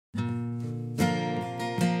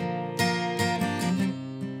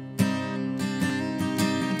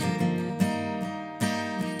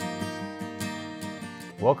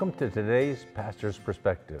Welcome to today's Pastor's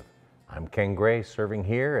Perspective. I'm Ken Gray, serving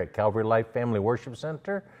here at Calvary Life Family Worship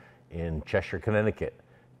Center in Cheshire, Connecticut.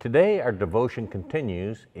 Today our devotion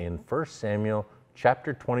continues in 1 Samuel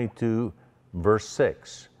chapter 22, verse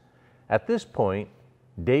 6. At this point,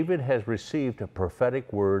 David has received a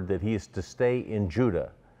prophetic word that he is to stay in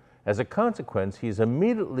Judah. As a consequence, he is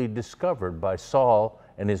immediately discovered by Saul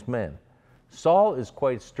and his men. Saul is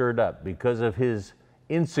quite stirred up because of his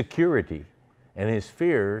insecurity and his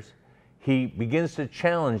fears. He begins to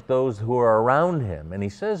challenge those who are around him. And he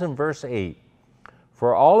says in verse 8,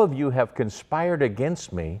 "For all of you have conspired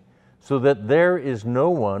against me, so that there is no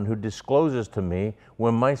one who discloses to me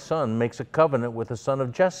when my son makes a covenant with the son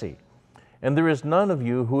of Jesse. And there is none of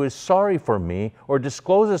you who is sorry for me or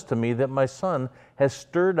discloses to me that my son has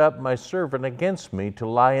stirred up my servant against me to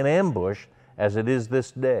lie in ambush as it is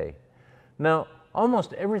this day." Now,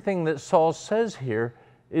 almost everything that Saul says here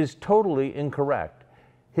is totally incorrect.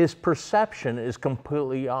 His perception is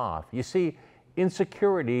completely off. You see,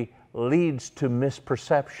 insecurity leads to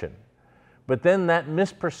misperception. But then that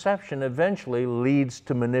misperception eventually leads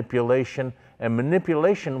to manipulation, and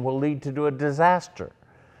manipulation will lead to a disaster.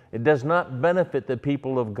 It does not benefit the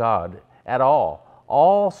people of God at all.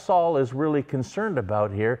 All Saul is really concerned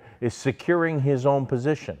about here is securing his own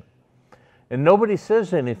position. And nobody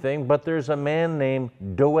says anything, but there's a man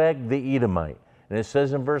named Doeg the Edomite. And it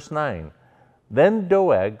says in verse 9, "Then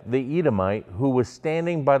Doeg the Edomite, who was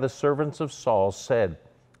standing by the servants of Saul, said,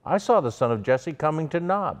 I saw the son of Jesse coming to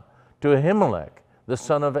Nob, to Ahimelech, the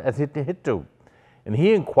son of Ahitub. And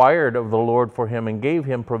he inquired of the Lord for him and gave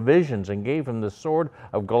him provisions and gave him the sword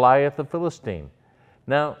of Goliath the Philistine."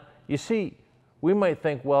 Now, you see, we might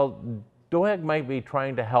think, well, Doeg might be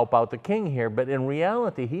trying to help out the king here, but in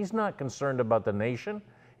reality, he's not concerned about the nation.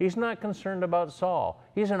 He's not concerned about Saul.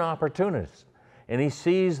 He's an opportunist. And he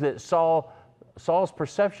sees that Saul's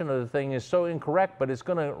perception of the thing is so incorrect, but it's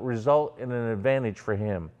going to result in an advantage for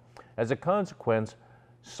him. As a consequence,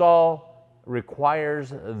 Saul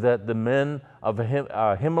requires that the men of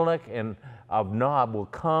Ahimelech and of Nob will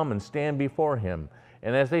come and stand before him.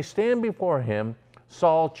 And as they stand before him,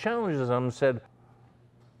 Saul challenges them and said,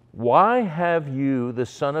 "Why have you, the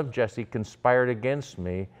son of Jesse, conspired against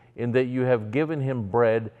me, in that you have given him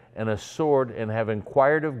bread and a sword and have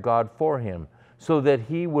inquired of God for him, so that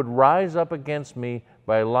he would rise up against me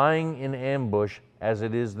by lying in ambush as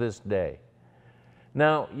it is this day?"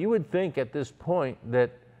 Now, you would think at this point that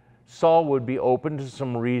Saul would be open to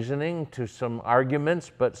some reasoning, to some arguments,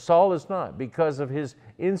 but Saul is not. Because of his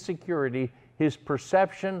insecurity, his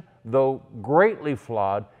perception, though greatly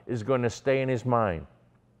flawed, is going to stay in his mind.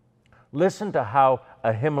 Listen to how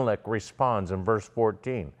Ahimelech responds in verse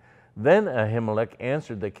 14. "Then Ahimelech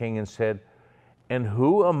answered the king and said, And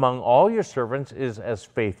who among all your servants is as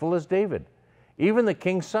faithful as David, even the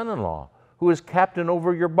king's son-in-law, who is captain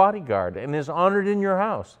over your bodyguard and is honored in your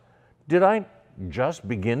house? Did I just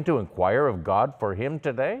begin to inquire of God for him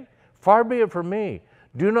today? Far be it from me.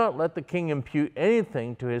 Do not let the king impute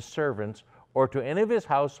anything to his servants or to any of his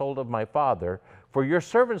household of my father, for your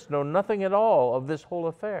servants know nothing at all of this whole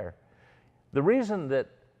affair." The reason that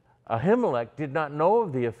Ahimelech did not know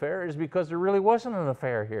of the affair is because there really wasn't an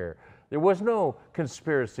affair here. There was no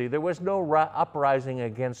conspiracy. There was no uprising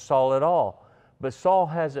against Saul at all. But Saul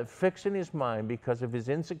has it fixed in his mind because of his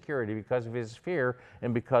insecurity, because of his fear,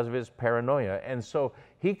 and because of his paranoia. And so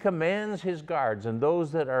he commands his guards and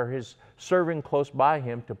those that are his serving close by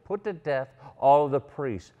him to put to death all of the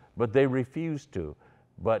priests, but they refused to.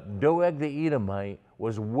 But Doeg the Edomite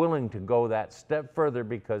was willing to go that step further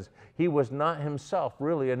because he was not himself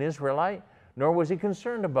really an Israelite, nor was he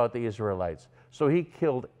concerned about the Israelites. So he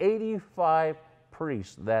killed 85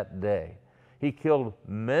 priests that day. He killed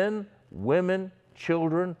men, women,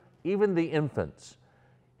 children, even the infants.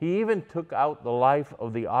 He even took out the life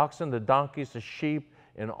of the oxen, the donkeys, the sheep,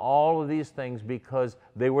 and all of these things because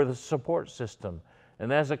they were the support system.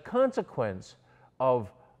 And as a consequence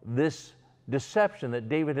of this deception that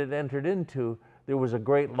David had entered into, there was a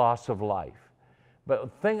great loss of life. But the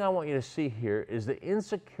thing I want you to see here is that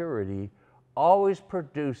insecurity always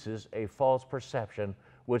produces a false perception,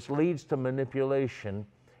 which leads to manipulation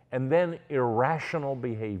and then irrational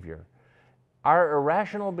behavior. Our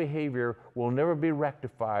irrational behavior will never be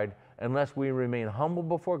rectified unless we remain humble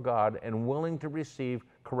before God and willing to receive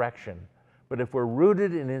correction. But if we're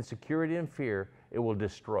rooted in insecurity and fear, it will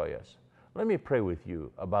destroy us. Let me pray with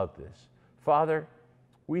you about this. Father,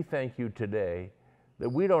 we thank you today that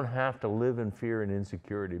we don't have to live in fear and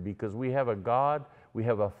insecurity because we have a God, we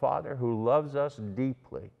have a Father who loves us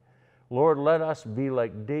deeply. Lord, let us be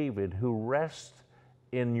like David, who rests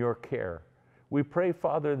in your care. We pray,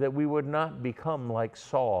 Father, that we would not become like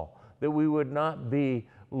Saul, that we would not be,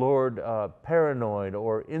 Lord, paranoid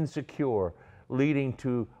or insecure, leading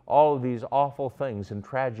to all of these awful things and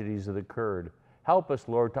tragedies that occurred. Help us,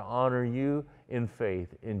 Lord, to honor you in faith.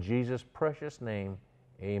 In Jesus' precious name,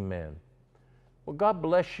 amen. Well, God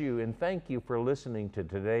bless you, and thank you for listening to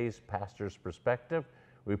today's Pastor's Perspective.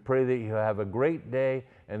 We pray that you have a great day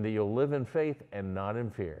and that you'll live in faith and not in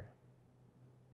fear.